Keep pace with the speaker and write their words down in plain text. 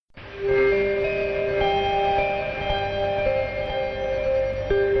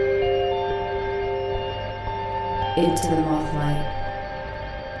Into the Mothlight.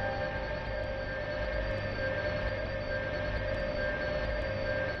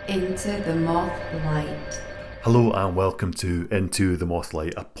 Into the Mothlight. Hello and welcome to Into the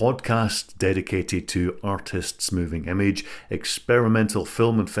Mothlight, a podcast dedicated to artists' moving image, experimental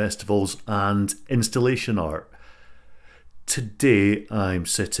film and festivals, and installation art. Today I'm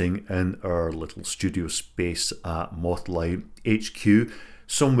sitting in our little studio space at Mothlight HQ,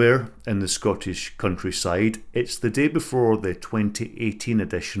 somewhere in the Scottish countryside. It's the day before the 2018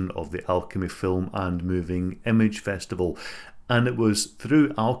 edition of the Alchemy Film and Moving Image Festival. And it was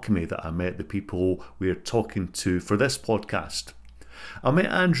through Alchemy that I met the people we're talking to for this podcast. I met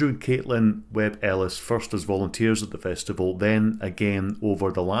Andrew and Caitlin Webb-Ellis first as volunteers at the festival, then again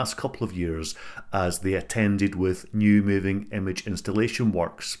over the last couple of years as they attended with new moving image installation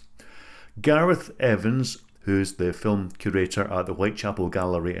works. Gareth Evans, who's the film curator at the Whitechapel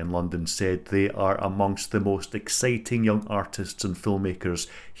Gallery in London, said they are amongst the most exciting young artists and filmmakers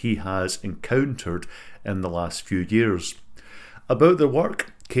he has encountered in the last few years. About their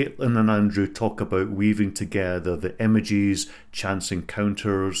work, Caitlin and Andrew talk about weaving together the images, chance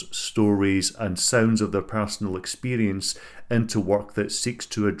encounters, stories and sounds of their personal experience into work that seeks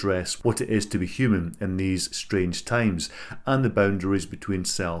to address what it is to be human in these strange times and the boundaries between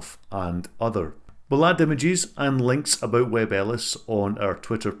self and other. We'll add images and links about Webb-Ellis on our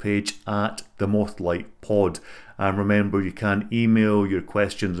Twitter page at the Mothlight Pod. And remember, you can email your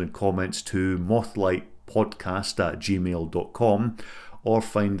questions and comments to mothlightpodcast@gmail.com or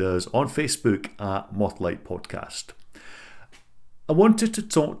find us on Facebook at Mothlight Podcast. I wanted to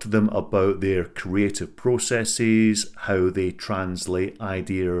talk to them about their creative processes, how they translate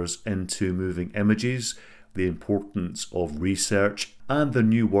ideas into moving images, the importance of research, and their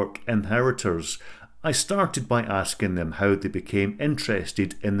new work Inheritors. I started by asking them how they became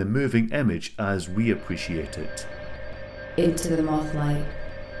interested in the moving image as we appreciate it. Into the Mothlight.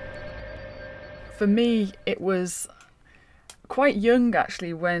 For me, it was quite young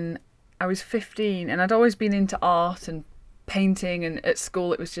actually when I was 15, and I'd always been into art and painting, and at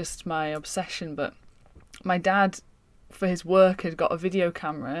school it was just my obsession. But my dad, for his work, had got a video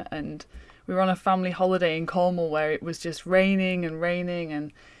camera, and we were on a family holiday in Cornwall where it was just raining,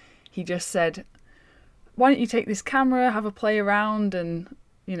 and he just said, why don't you take this camera, have a play around and,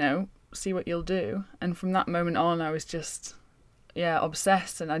 see what you'll do. And from that moment on, I was just,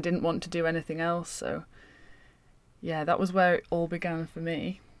 obsessed, and I didn't want to do anything else. So, that was where it all began for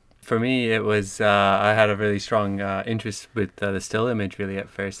me. For me, it was, I had a really strong interest with the still image, really, at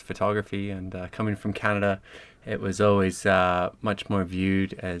first, photography. And coming from Canada, it was always much more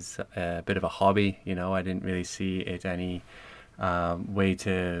viewed as a bit of a hobby. I didn't really see it any way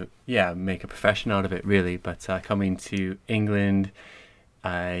to make a profession out of it, really. But coming to England,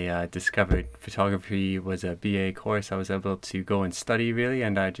 I discovered photography was a BA course I was able to go and study, really,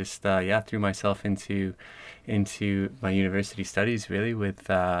 and I just threw myself into my university studies, really, with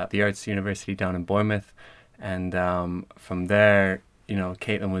the Arts University down in Bournemouth. And from there,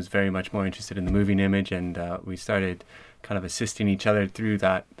 Caitlin was very much more interested in the moving image, and we started kind of assisting each other through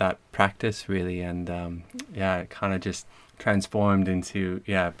that practice, really. And it kind of just transformed into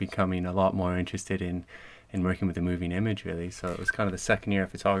becoming a lot more interested in working with the moving image, really. So it was kind of the second year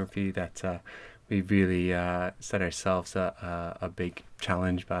of photography that we really set ourselves a big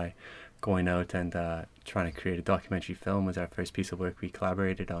challenge by going out and trying to create a documentary film. Was our first piece of work we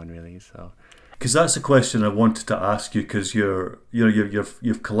collaborated on, really. So, because that's a question I wanted to ask you, because you've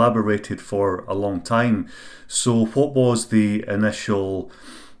collaborated for a long time. So what was the initial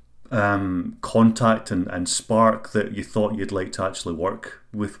contact and spark that you thought you'd like to actually work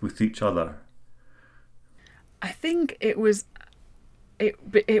with each other? I think it was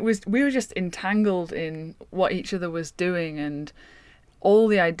we were just entangled in what each other was doing, and all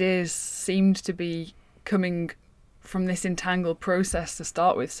the ideas seemed to be coming from this entangled process to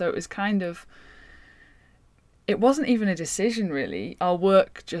start with. So it was it wasn't even a decision, really. Our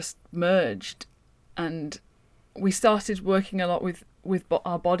work just merged, and we started working a lot with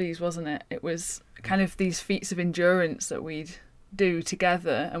our bodies, wasn't it? It was kind of these feats of endurance that we'd do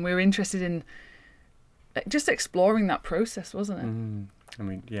together, and we were interested in just exploring that process, wasn't it?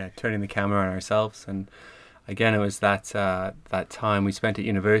 Turning the camera on ourselves. And again, it was that time we spent at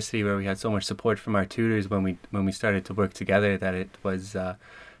university where we had so much support from our tutors when we started to work together, that it was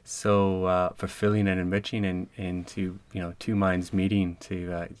so fulfilling and enriching into two minds meeting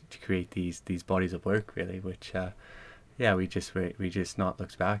to create these bodies of work, really, which we just not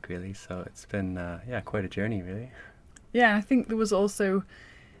looked back, really. So it's been quite a journey, really. Yeah, I think there was also,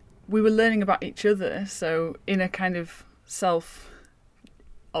 we were learning about each other, so in a kind of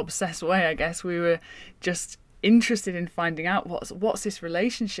self-obsessed way, I guess, we were just interested in finding out what's this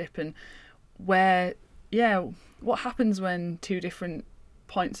relationship, and what happens when two different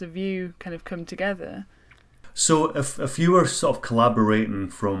points of view kind of come together. So if you were sort of collaborating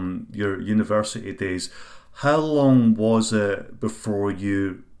from your university days, how long was it before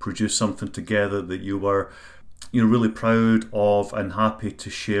you produced something together that you were, really proud of and happy to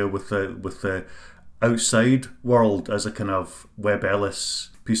share with the outside world as a kind of Webb-Ellis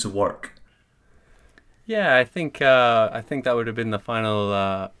piece of work? Yeah, I think that would have been the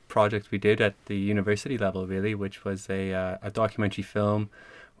final project we did at the university level, really, which was a documentary film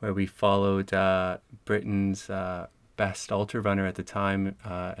where we followed Britain's best ultra runner at the time,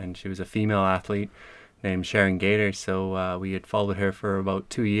 and she was a female athlete named Sharon Gator. So we had followed her for about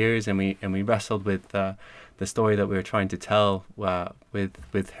 2 years, and we wrestled with the story that we were trying to tell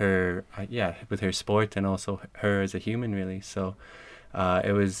with her sport and also her as a human, really. So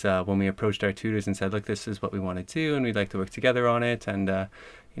it was when we approached our tutors and said, look, this is what we want to do and we'd like to work together on it, and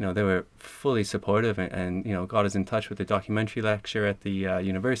they were fully supportive, and got us in touch with the documentary lecturer at the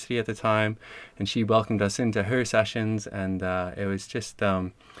university at the time, and she welcomed us into her sessions, and it was just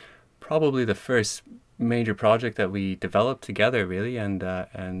probably the first major project that we developed together, really, and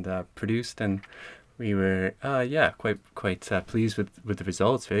produced, and we were quite pleased with the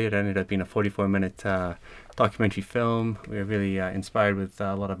results, really. It ended up being a 44-minute documentary film. We were really inspired with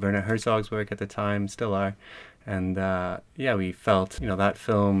a lot of Werner Herzog's work at the time, still are. And we felt that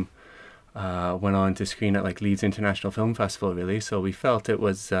film went on to screen at like Leeds International Film Festival, really. So we felt it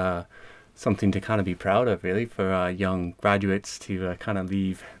was something to kind of be proud of, really, for young graduates to kind of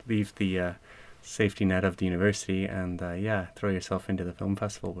leave the safety net of the university and throw yourself into the film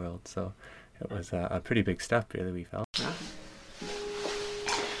festival world. So it was a pretty big step, really, we felt. And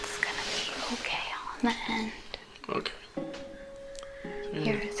it's gonna be okay on the end. Okay.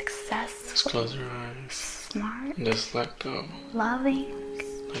 You're successful. Just close your eyes. Smart. And just let go. Loving.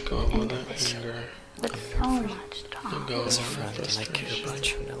 Let go of all that anger. With so much Let go talk. of As a all that friend, and I care frustration.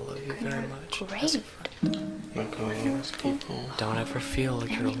 about you and I love you very much. Great. Let go of all those people. Don't ever feel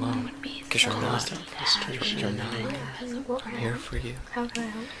like you're alone, because you're All not. that frustration You're and not. anger. I'm here for you. How can I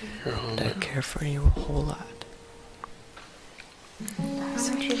help you? You're home And I now. care for you a whole lot. I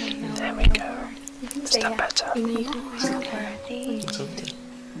want you to know There we go. Step better. You are worthy It's okay.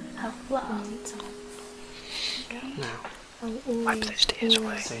 of love. Now, Wipe those tears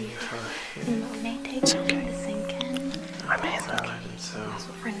away. thank you for It may take time to sink in. I'm in. and so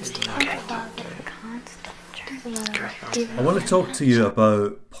Okay. Love is a constant journey. I want to talk to you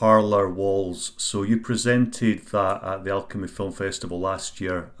about Parlour Walls. So you presented that at the Alchemy Film Festival last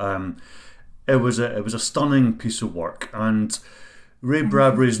year. It was a stunning piece of work, and Ray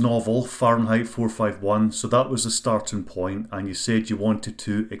Bradbury's novel Fahrenheit 451. So that was the starting point, and you said you wanted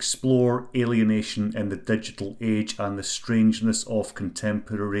to explore alienation in the digital age and the strangeness of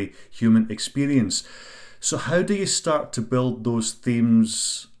contemporary human experience. So how do you start to build those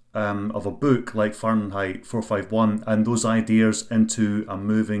themes of a book like Fahrenheit 451 and those ideas into a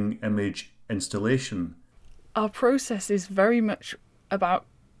moving image installation? Our process is very much about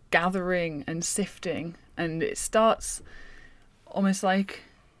gathering and sifting, and it starts almost like,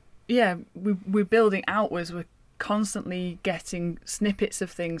 we're building outwards. We're constantly getting snippets of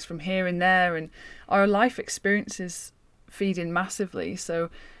things from here and there, and our life experiences feed in massively. So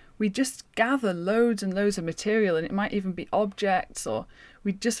we just gather loads and loads of material, and it might even be objects, or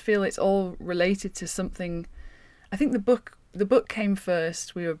we just feel it's all related to something. I think the book came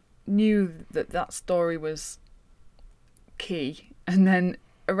first. We knew that story was key, and then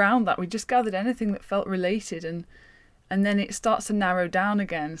around that we just gathered anything that felt related, and then it starts to narrow down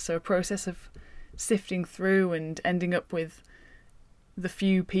again. So a process of sifting through and ending up with the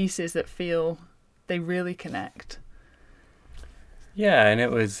few pieces that feel they really connect. Yeah, and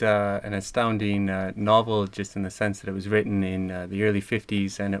it was an astounding novel, just in the sense that it was written in the early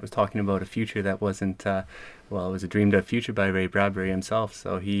 50s, and it was talking about a future that wasn't, it was a dreamed up future by Ray Bradbury himself.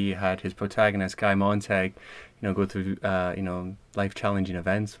 So he had his protagonist, Guy Montag, go through, life-challenging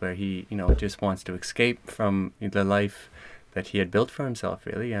events where he, just wants to escape from the life that he had built for himself,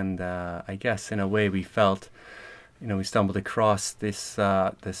 really. And I guess in a way we felt, we stumbled across this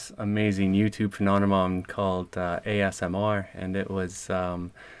amazing YouTube phenomenon called ASMR, and it was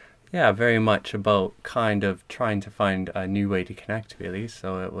very much about kind of trying to find a new way to connect, really.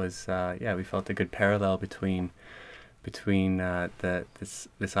 So it was we felt a good parallel between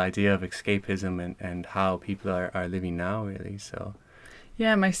this idea of escapism and how people are living now, really. So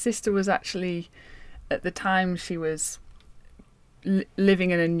My sister was actually, at the time, she was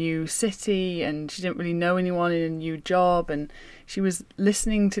living in a new city, and she didn't really know anyone in a new job, and she was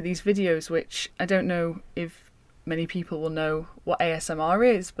listening to these videos, which I don't know if many people will know what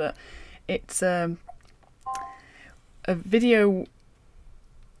ASMR is, but it's a video.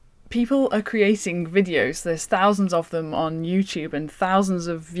 People are creating videos. There's thousands of them on YouTube and thousands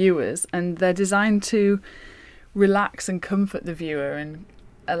of viewers, and they're designed to relax and comfort the viewer and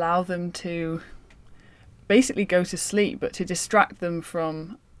allow them to basically go to sleep, but to distract them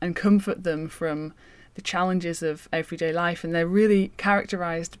from and comfort them from the challenges of everyday life. And they're really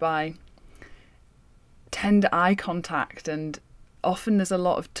characterized by tender eye contact, and often there's a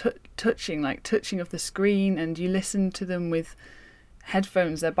lot of touching, like touching of the screen, and you listen to them with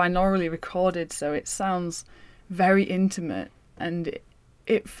headphones. They're binaurally recorded, so it sounds very intimate, and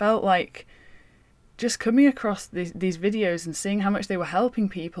it felt like just coming across these videos and seeing how much they were helping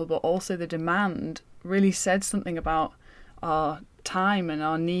people, but also the demand, really said something about our time and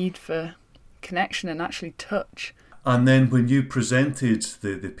our need for connection and actually touch. And then when you presented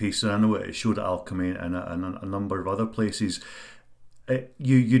the piece, and I know it showed at Alchemy and a number of other places,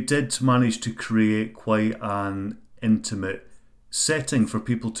 you did manage to create quite an intimate setting for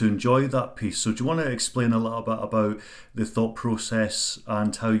people to enjoy that piece. So do you want to explain a little bit about the thought process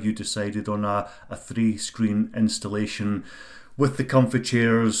and how you decided on a 3-screen installation with the comfy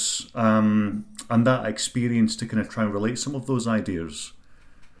chairs and that experience to kind of try and relate some of those ideas?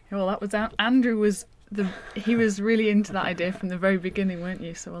 Well, that was Andrew he was really into that idea from the very beginning, weren't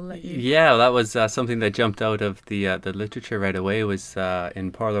you? So I'll let you. Yeah, that was something that jumped out of the literature right away. Was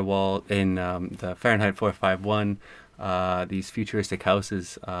in Parlour Wall in the Fahrenheit 451. These futuristic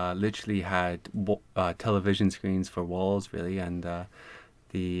houses literally had television screens for walls, really, and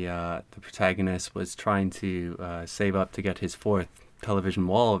the protagonist was trying to save up to get his 4th television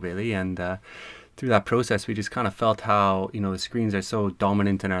wall, really, and through that process we just kind of felt how the screens are so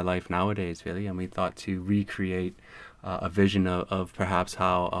dominant in our life nowadays, really, and we thought to recreate a vision of perhaps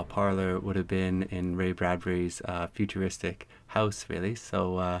how a parlour would have been in Ray Bradbury's futuristic house, really.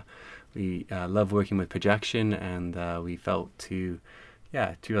 So we love working with projection, and we felt to be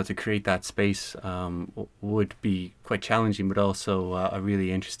able to create that space would be quite challenging, but also a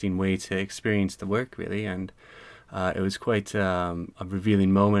really interesting way to experience the work, really. And it was quite a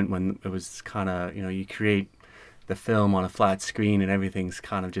revealing moment when it was kind of, you create the film on a flat screen and everything's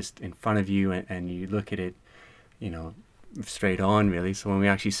kind of just in front of you, and you look at it, straight on, really. So when we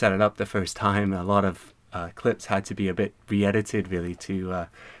actually set it up the first time, a lot of clips had to be a bit re-edited, really, to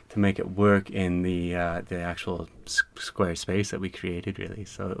make it work in the actual square space that we created, really.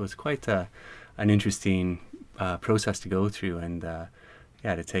 So it was quite an interesting process to go through, and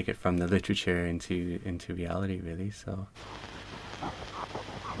to take it from the literature into reality, really. So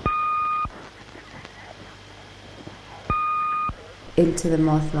Into the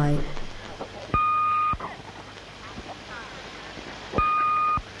moth light.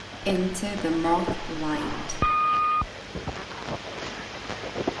 Into the moth light.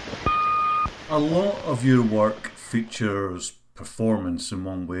 A lot of your work features performance in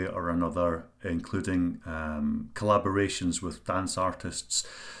one way or another, including collaborations with dance artists.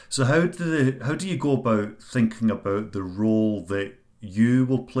 So how do you go about thinking about the role that you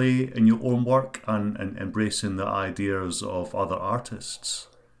will play in your own work and embracing the ideas of other artists?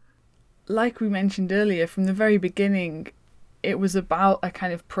 Like we mentioned earlier, from the very beginning, it was about a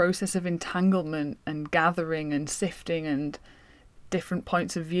kind of process of entanglement and gathering and sifting and different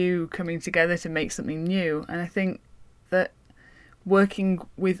points of view coming together to make something new. And I think that working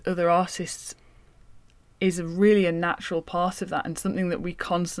with other artists is really a natural part of that, and something that we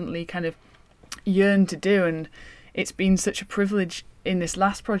constantly kind of yearn to do. And it's been such a privilege in this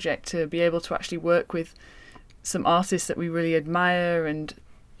last project to be able to actually work with some artists that we really admire, and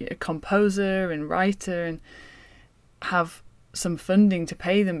a composer and writer, and have some funding to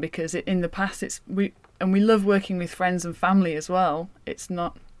pay them, because in the past we love working with friends and family as well. It's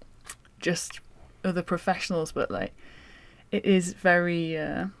not just other professionals, but like it is very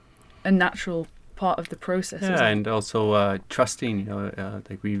a natural part of the process. Yeah, and also trusting.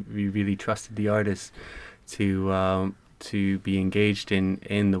 Like we really trusted the artists to be engaged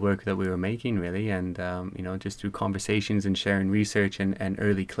in the work that we were making, really, and just through conversations and sharing research and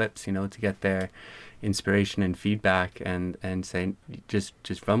early clips, to get their inspiration and feedback, and saying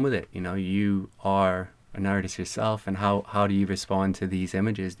just run with it. You are an artist yourself, and how do you respond to these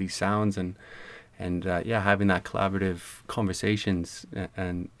images, these sounds, and having that collaborative conversations,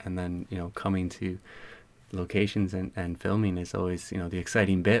 and then coming to locations and filming is always the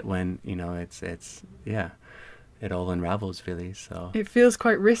exciting bit when it all unravels, really. So it feels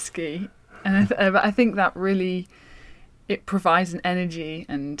quite risky, and but I think that really it provides an energy,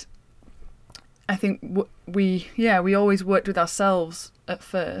 and I think we always worked with ourselves at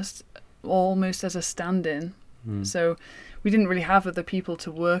first, almost as a stand-in, So we didn't really have other people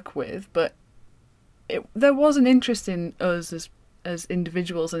to work with, but there was an interest in us as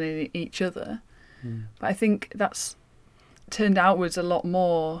individuals and in each other. But I think that's turned outwards a lot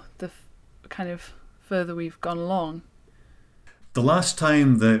more the kind of further we've gone along. The last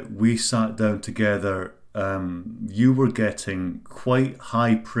time that we sat down together, you were getting quite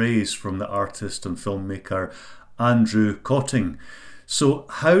high praise from the artist and filmmaker Andrew Cotting. So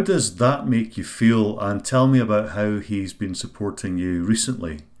how does that make you feel? And tell me about how he's been supporting you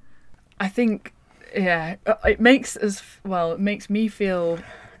recently. I think, it makes me feel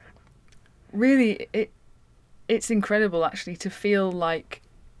really, it's incredible actually to feel like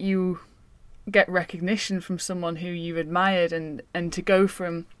you get recognition from someone who you admired, and to go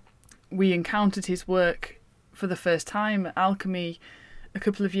from, we encountered his work for the first time at Alchemy a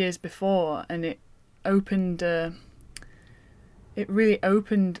couple of years before, and it really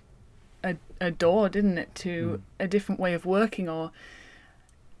opened a door, didn't it, to a different way of working. Or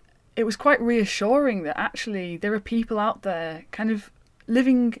it was quite reassuring that actually there are people out there kind of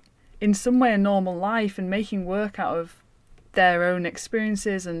living in some way a normal life and making work out of their own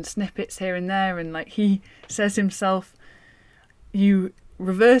experiences and snippets here and there. And like he says himself, you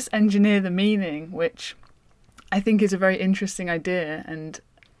reverse engineer the meaning, which I think is a very interesting idea and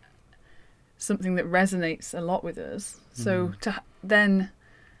something that resonates a lot with us. So to then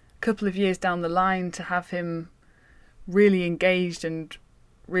a couple of years down the line to have him really engaged and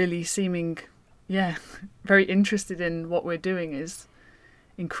really seeming very interested in what we're doing is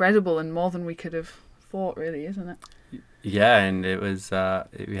incredible, and more than we could have thought, really, isn't it? Yeah, and it was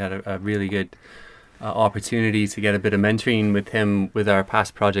we had a really good opportunity to get a bit of mentoring with him with our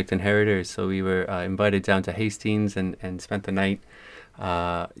past project Inheritors. So we were invited down to Hastings and spent the night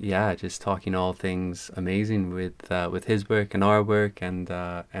just talking all things amazing with his work and our work, and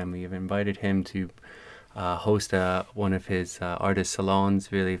we have invited him to host one of his artist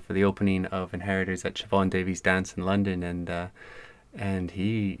salons really for the opening of Inheritors at Siobhan Davies Dance in London, and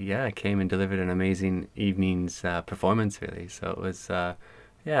he came and delivered an amazing evening's performance really. So it was a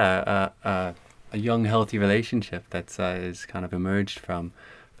young healthy relationship that's is kind of emerged from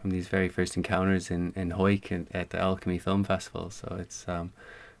these very first encounters in Hawick at the Alchemy Film Festival. So it's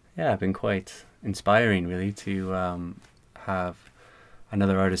been quite inspiring really to have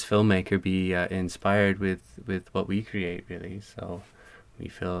another artist filmmaker be inspired with what we create really. So we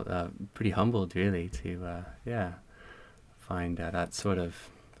feel pretty humbled really to find that sort of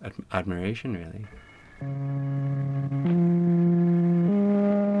admiration really.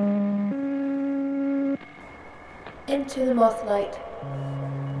 Into the Mothlight.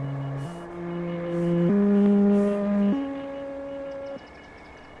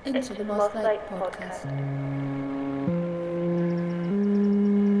 Into the Mothlight podcast.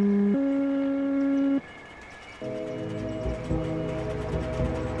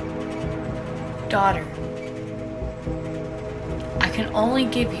 Daughter, I can only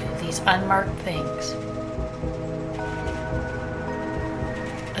give you these unmarked things.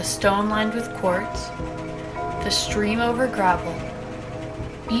 A stone lined with quartz, the stream over gravel,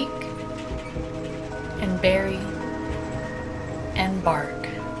 beak, and berry, and bark.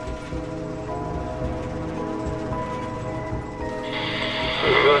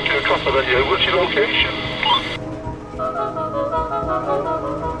 To the top of that, yeah. What's your location?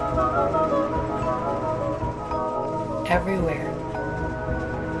 Everywhere.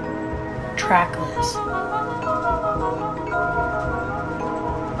 Trackless.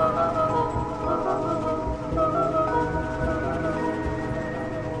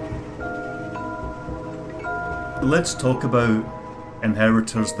 Let's talk about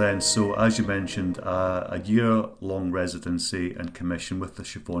Inheritors then. So as you mentioned, a year-long residency and commission with the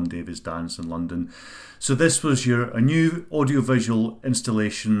Siobhan Davies Dance in London. So this was a new audiovisual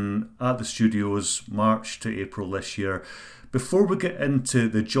installation at the studios, March to April this year. Before we get into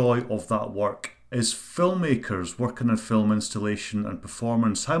the joy of that work, as filmmakers working on film installation and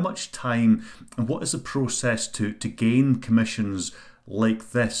performance, how much time and what is the process to gain commissions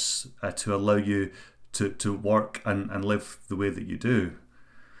like this to allow you to work and live the way that you do?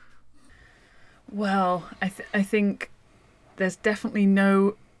 Well, I think there's definitely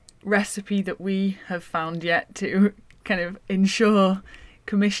no recipe that we have found yet to kind of ensure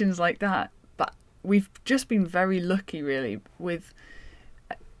commissions like that. But we've just been very lucky, really, with...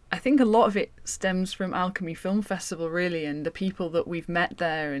 I think a lot of it stems from Alchemy Film Festival, really, and the people that we've met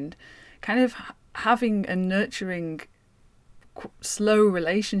there, and kind of having and nurturing slow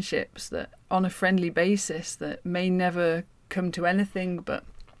relationships that on a friendly basis that may never come to anything, but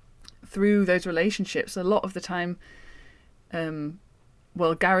through those relationships a lot of the time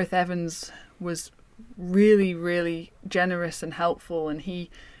Gareth Evans was really, really generous and helpful, and he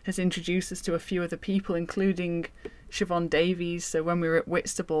has introduced us to a few other people, including Siobhan Davies. So when we were at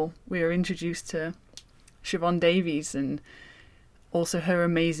Whitstable, we were introduced to Siobhan Davies and also her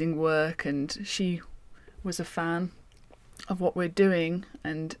amazing work, and she was a fan of what we're doing.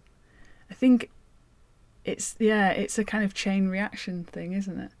 And I think it's a kind of chain reaction thing,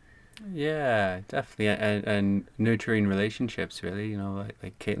 isn't it? Yeah, definitely, and nurturing relationships, really. You know,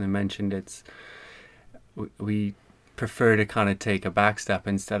 like Caitlin mentioned, we prefer to kind of take a back step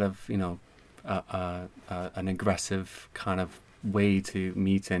instead of, you know, an aggressive kind of way to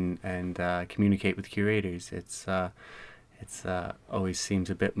meet and communicate with curators. It's always seems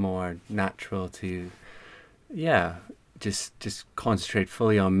a bit more natural to, just concentrate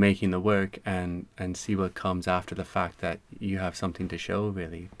fully on making the work and see what comes after the fact, that you have something to show,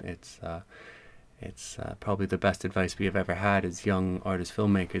 really. It's probably the best advice we have ever had as young artist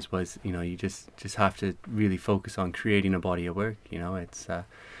filmmakers was, you know, you just have to really focus on creating a body of work, you know. It's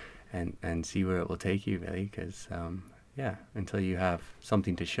and see where it will take you, really, because until you have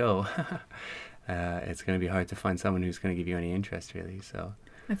something to show, it's going to be hard to find someone who's going to give you any interest, really. So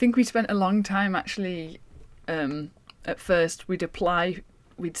I think we spent a long time actually. At first, we'd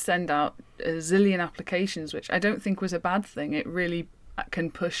send out a zillion applications, which I don't think was a bad thing. It really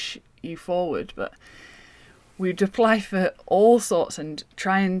can push you forward, but we'd apply for all sorts and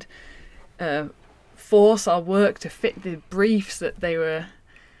try and force our work to fit the briefs that they were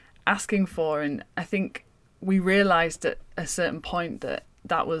asking for. And I think we realised at a certain point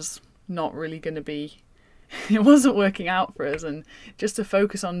that was not really going to be, it wasn't working out for us, and just to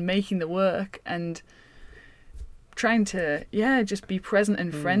focus on making the work and trying to just be present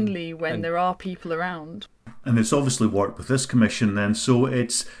and friendly when there are people around. And it's obviously worked with this commission then. So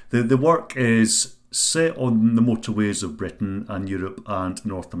it's the work is set on the motorways of Britain and Europe and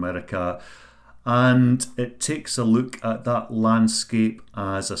North America, and it takes a look at that landscape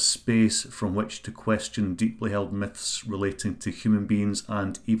as a space from which to question deeply held myths relating to human beings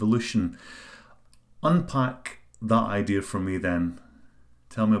and evolution. Unpack that idea for me then.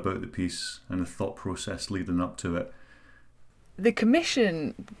 Tell me about the piece and the thought process leading up to it. The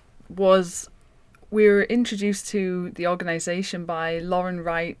commission was, we were introduced to the organisation by Lauren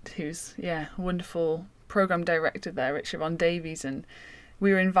Wright, who's a wonderful programme director there at Siobhan Davies, and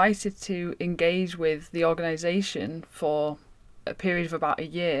we were invited to engage with the organisation for a period of about a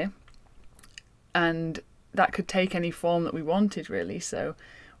year, and that could take any form that we wanted, really. So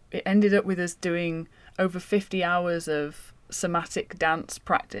it ended up with us doing over 50 hours of somatic dance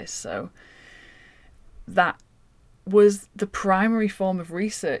practice. So that was the primary form of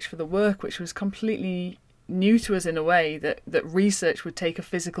research for the work, which was completely new to us in a way, that research would take a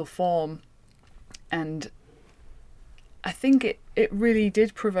physical form. And I think it really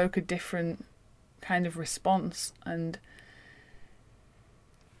did provoke a different kind of response. And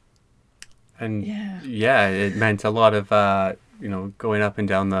it meant a lot of going up and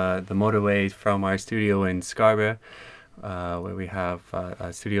down the motorway from our studio in Scarborough, where we have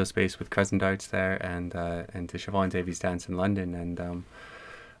a studio space with Crescent Arts there, and to Siobhan Davies Dance in London. And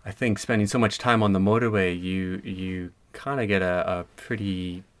I think spending so much time on the motorway, you kind of get a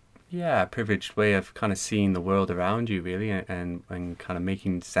pretty privileged way of kind of seeing the world around you, really, and kind of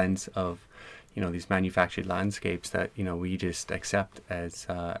making sense of, you know, these manufactured landscapes that, you know, we just accept as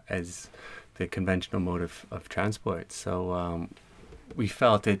the conventional mode of transport. So we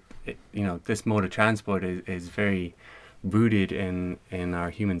felt it, this mode of transport is very rooted in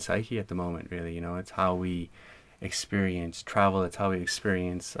our human psyche at the moment, really. You know, it's how we experience travel, it's how we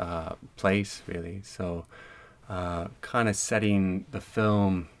experience place, really. So kind of setting the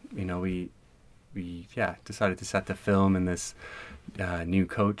film, you know, we decided to set the film in this new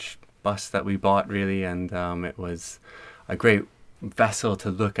coach bus that we bought, really, and it was a great vessel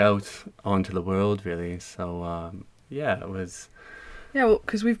to look out onto the world, really. So it was. Yeah, well,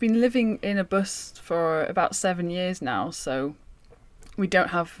 because we've been living in a bus for about 7 years now, so we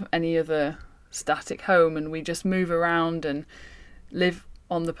don't have any other static home, and we just move around and live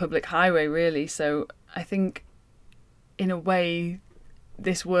on the public highway, really. So I think, in a way,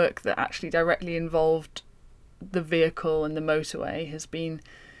 this work that actually directly involved the vehicle and the motorway has been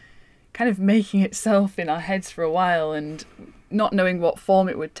kind of making itself in our heads for a while, and not knowing what form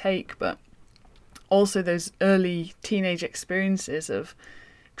it would take, but also those early teenage experiences of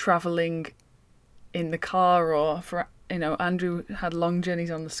travelling in the car, or Andrew had long journeys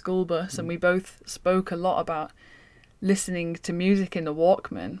on the school bus, and we both spoke a lot about listening to music in the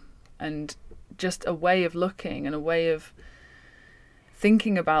Walkman, and just a way of looking and a way of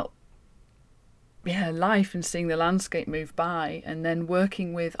thinking about life and seeing the landscape move by, and then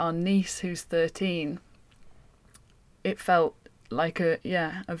working with our niece who's 13, it felt like a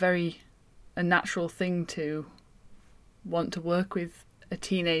natural thing to want to work with a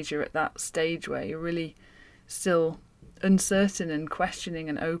teenager at that stage where you're really still uncertain and questioning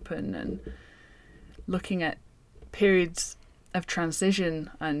and open and looking at periods of transition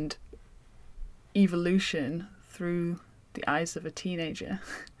and evolution through the eyes of a teenager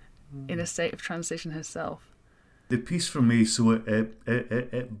in a state of transition herself. The piece for me, so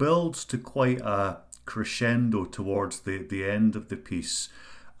it builds to quite a crescendo towards the end of the piece,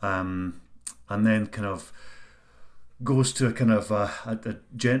 and then kind of goes to a kind of a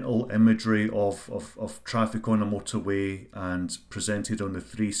gentle imagery of traffic on a motorway and presented on the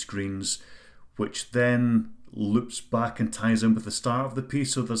 3 screens, which then loops back and ties in with the start of the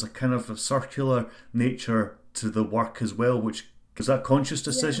piece. So there's a kind of a circular nature to the work as well, which is that conscious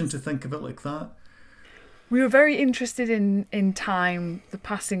decision to think of it like that? We were very interested in time, the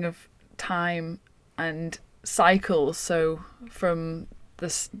passing of time and cycles. So from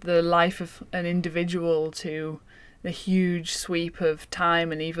the life of an individual to the huge sweep of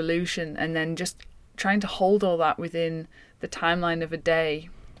time and evolution, and then just trying to hold all that within the timeline of a day.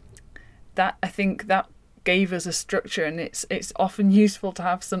 That, I think, that gave us a structure, and it's often useful to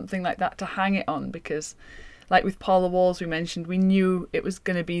have something like that to hang it on, because like with Paula Walls we mentioned, we knew it was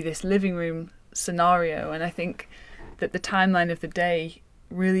going to be this living room scenario, and I think that the timeline of the day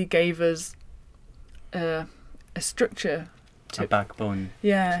really gave us a structure, a backbone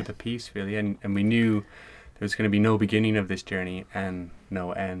to the piece, really, and we knew there was going to be no beginning of this journey and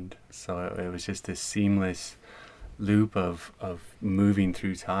no end, so it was just this seamless loop of moving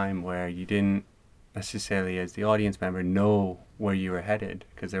through time where you didn't necessarily, as the audience member, know where you were headed,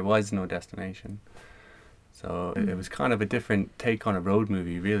 because there was no destination. So it was kind of a different take on a road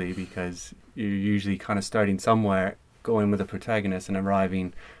movie, really, because you're usually kind of starting somewhere, going with a protagonist and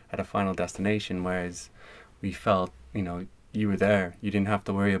arriving at a final destination, whereas we felt, you were there. You didn't have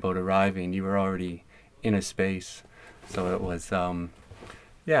to worry about arriving. You were already in a space. So it was,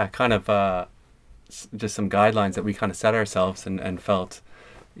 kind of just some guidelines that we kind of set ourselves and felt,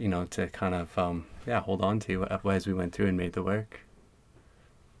 to kind of, hold on to as we went through and made the work.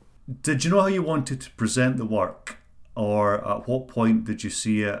 Did you know how you wanted to present the work, or at what point did you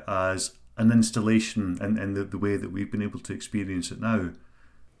see it as an installation in the way that we've been able to experience it now?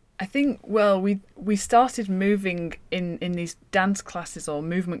 I think, well, we started moving in these dance classes or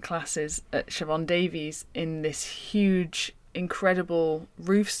movement classes at Siobhan Davies in this huge, incredible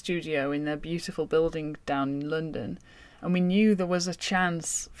roof studio in their beautiful building down in London. And we knew there was a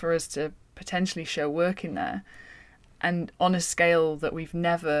chance for us to potentially show work in there, and on a scale that we've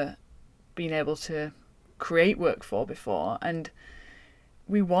never been able to create work for before. And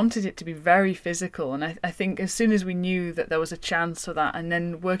we wanted it to be very physical, and I think as soon as we knew that there was a chance for that, and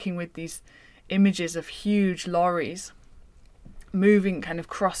then working with these images of huge lorries moving, kind of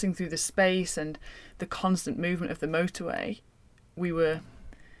crossing through the space, and the constant movement of the motorway,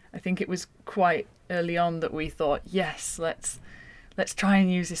 I think it was quite early on that we thought, yes, let's try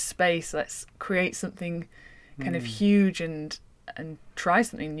and use this space, let's create something kind of huge and try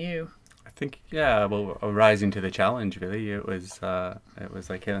something new. I think, rising to the challenge, really. It was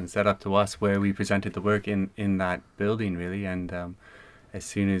like Helen said, up to us, where we presented the work in that building, really. And as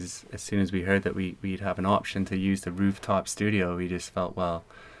soon as we heard that we'd have an option to use the rooftop studio, we just felt, well,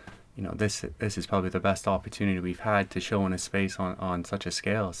 this is probably the best opportunity we've had to show in a space on such a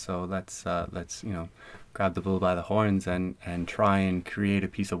scale. So let's grab the bull by the horns and try and create a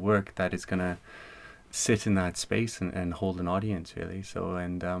piece of work that is going to sit in that space and hold an audience, really. So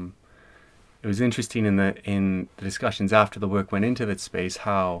it was interesting in the discussions after the work went into that space,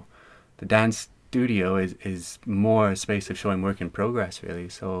 how the dance studio is more a space of showing work in progress, really.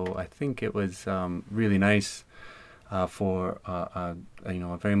 So I think it was really nice for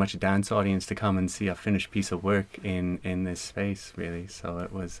very much a dance audience to come and see a finished piece of work in this space, really. So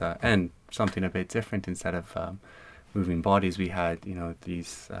it was and something a bit different. Instead of moving bodies, we had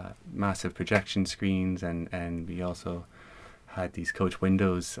these massive projection screens, and we also had these coach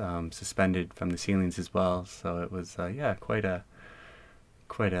windows suspended from the ceilings as well. So it was quite a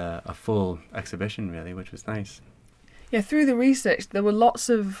full exhibition, really, which was nice. Yeah, through the research there were lots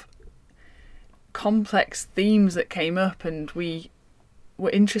of complex themes that came up, and we were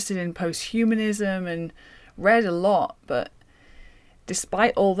interested in post-humanism and read a lot, but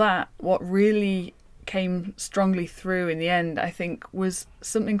despite all that, what really came strongly through in the end, I think, was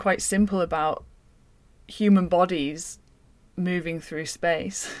something quite simple about human bodies moving through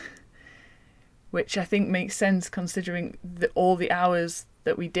space, which I think makes sense considering all the hours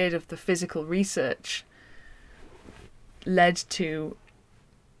that we did of the physical research led to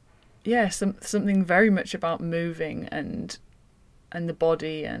something very much about moving and the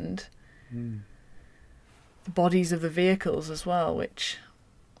body and the bodies of the vehicles as well, which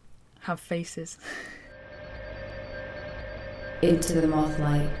have faces. Into the Moth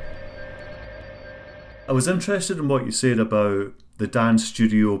Light. I was interested in what you said about the dance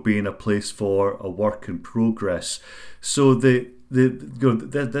studio being a place for a work in progress. So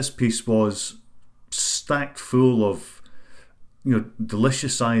this piece was stacked full of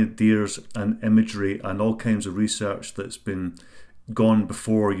delicious ideas and imagery and all kinds of research that's been gone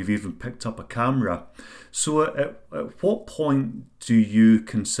before you've even picked up a camera. So at what point do you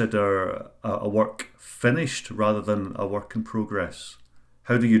consider a work finished rather than a work in progress?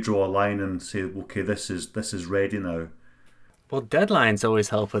 How do you draw a line and say, okay, this is ready now? Well, deadlines always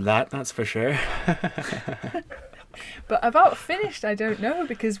help with that, that's for sure. But about finished, I don't know,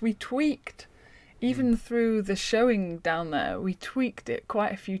 because we tweaked, even through the showing down there, we tweaked it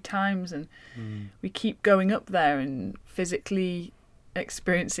quite a few times, and we keep going up there and physically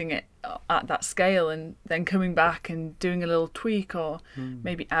experiencing it at that scale, and then coming back and doing a little tweak, or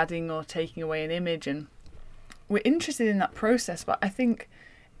maybe adding or taking away an image. And we're interested in that process, but I think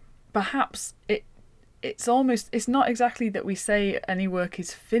perhaps it's not exactly that we say any work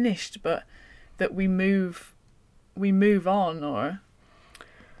is finished, but that we move on. Or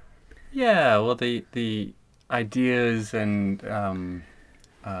well, the ideas and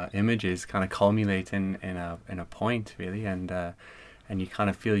images kind of culminate in a point, really, and you kind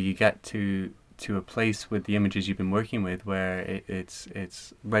of feel you get to a place with the images you've been working with where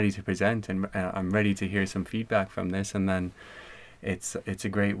it's ready to present, and I'm ready to hear some feedback from this, and then it's a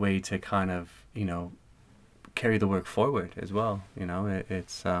great way to kind of carry the work forward as well.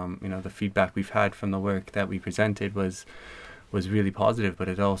 It's the feedback we've had from the work that we presented was really positive, but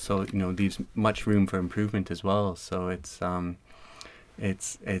it also leaves much room for improvement as well. So it's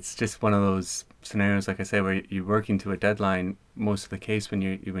just one of those scenarios, like I say, where you're working to a deadline most of the case when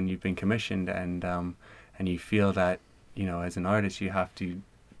you've been commissioned, and you feel that as an artist you have to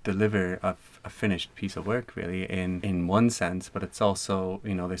deliver a finished piece of work, really, in one sense, but it's also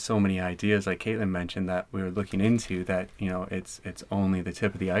there's so many ideas, like Caitlin mentioned, that we were looking into, that it's only the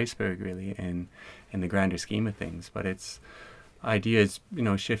tip of the iceberg, really, in the grander scheme of things. But it's ideas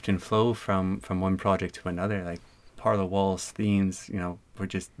shift and flow from one project to another. Like parlor walls themes were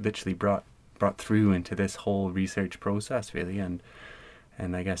just literally brought through into this whole research process, really, and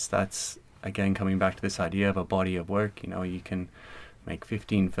I guess that's again coming back to this idea of a body of work. You can make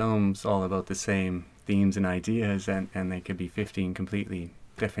 15 films all about the same themes and ideas, and they could be 15 completely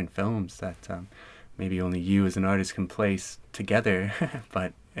different films that maybe only you as an artist can place together,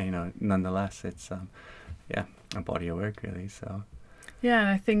 but nonetheless it's a body of work, really. So and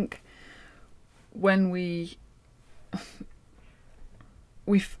I think when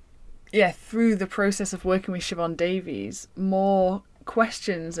through the process of working with Siobhan Davies, more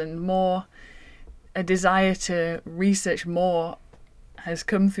questions and more a desire to research more has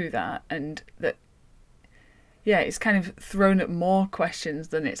come through that, and that it's kind of thrown up more questions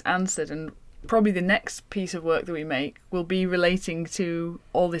than it's answered. And probably the next piece of work that we make will be relating to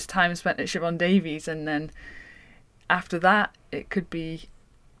all this time spent at Siobhan Davies, and then after that it could be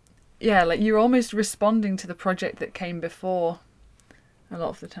like you're almost responding to the project that came before a lot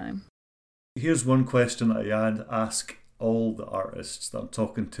of the time. Here's one question I ask all the artists that I'm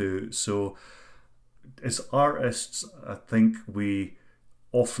talking to. So as artists, I think we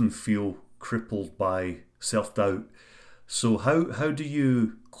often feel crippled by self-doubt. So how do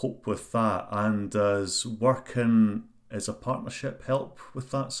you cope with that? And does working as a partnership help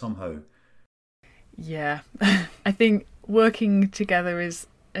with that somehow? Yeah, I think working together is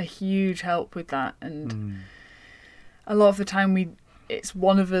a huge help with that. And a lot of the time it's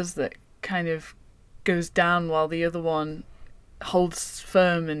one of us that kind of goes down while the other one holds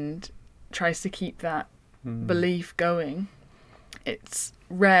firm and tries to keep that belief going. It's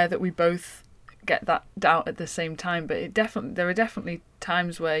rare that we both get that doubt at the same time, but there are definitely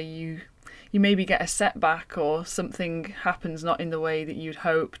times where you maybe get a setback, or something happens not in the way that you'd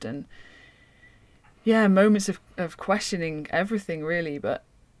hoped, and moments of questioning everything, really. But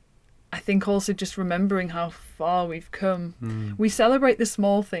I think also just remembering how far we've come. We celebrate the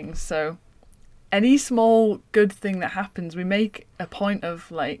small things, so any small good thing that happens, we make a point of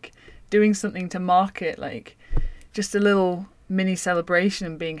like doing something to mark it, like just a little mini celebration,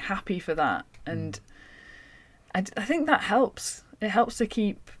 and being happy for that. And I think that helps. It helps to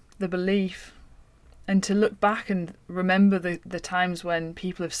keep the belief, and to look back and remember the times when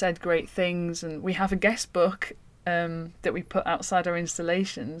people have said great things. And we have a guest book that we put outside our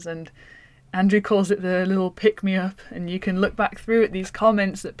installations, and Andrew calls it the little pick-me-up, and you can look back through at these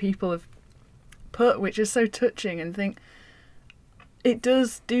comments that people have put, which is so touching, and think it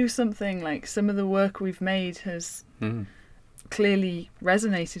does do something. Like, some of the work we've made has clearly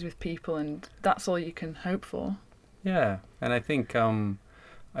resonated with people, and that's all you can hope for. Yeah, and I think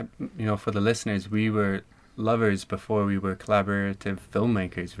for the listeners, we were lovers before we were collaborative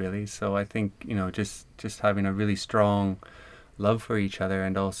filmmakers, really. So I think just having a really strong love for each other,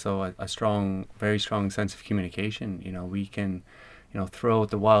 and also a strong, very strong sense of communication. We can throw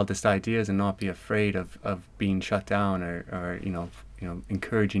out the wildest ideas and not be afraid of being shut down, or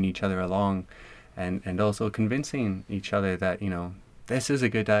encouraging each other along, and also convincing each other that this is a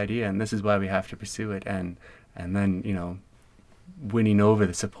good idea and this is why we have to pursue it, and then winning over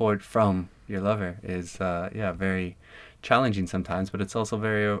the support from your lover is very challenging sometimes, but it's also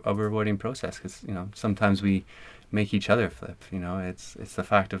a rewarding process, because sometimes we make each other flip. It's the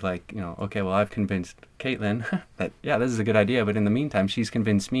fact of like, okay, well, I've convinced Caitlin that this is a good idea, but in the meantime she's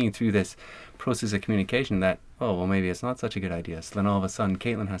convinced me through this process of communication that, oh, well, maybe it's not such a good idea. So then all of a sudden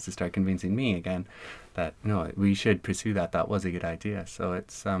Caitlin has to start convincing me again that no, we should pursue that was a good idea. So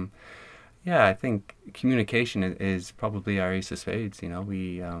it's I think communication is probably our ace of spades.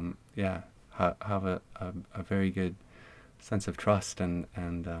 We have a very good sense of trust, and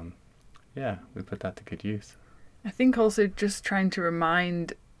we put that to good use. I think also just trying to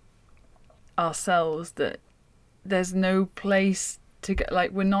remind ourselves that there's no place to get,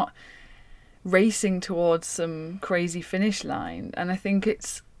 like, we're not racing towards some crazy finish line. And I think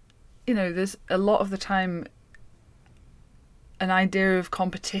it's, there's a lot of the time an idea of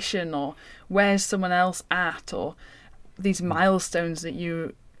competition, or where's someone else at, or these milestones that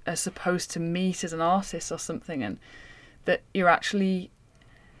you are supposed to meet as an artist or something, and that you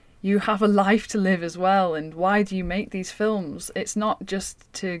have a life to live as well. And why do you make these films? It's not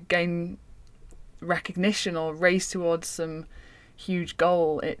just to gain recognition or race towards some huge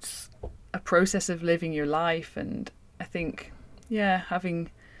goal. It's a process of living your life. And I think,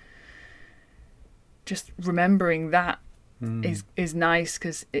 having, just remembering that is nice,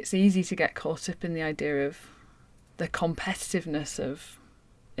 because it's easy to get caught up in the idea of the competitiveness of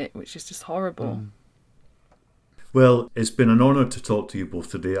it, which is just horrible. Well, it's been an honour to talk to you both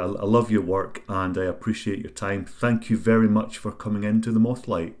today. I love your work and I appreciate your time. Thank you very much for coming into the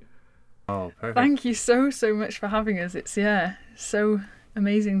Mothlight. Oh, perfect. Thank you so much for having us. It's so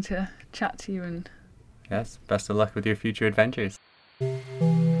amazing to chat to you. And yes, best of luck with your future adventures.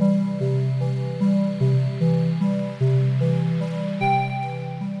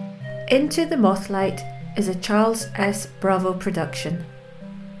 Into the Mothlight is a Charles S. Bravo production.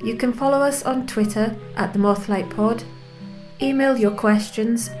 You can follow us on Twitter at the Mothlight Pod. Email your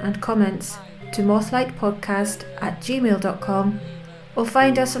questions and comments to mothlightpodcast@gmail.com, or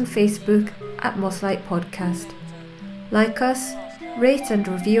find us on Facebook at Mothlight Podcast. Like us, rate and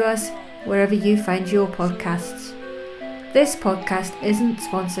review us wherever you find your podcasts. This podcast isn't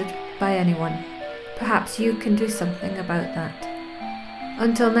sponsored by anyone. Perhaps you can do something about that.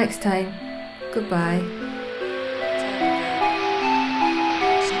 Until next time, goodbye.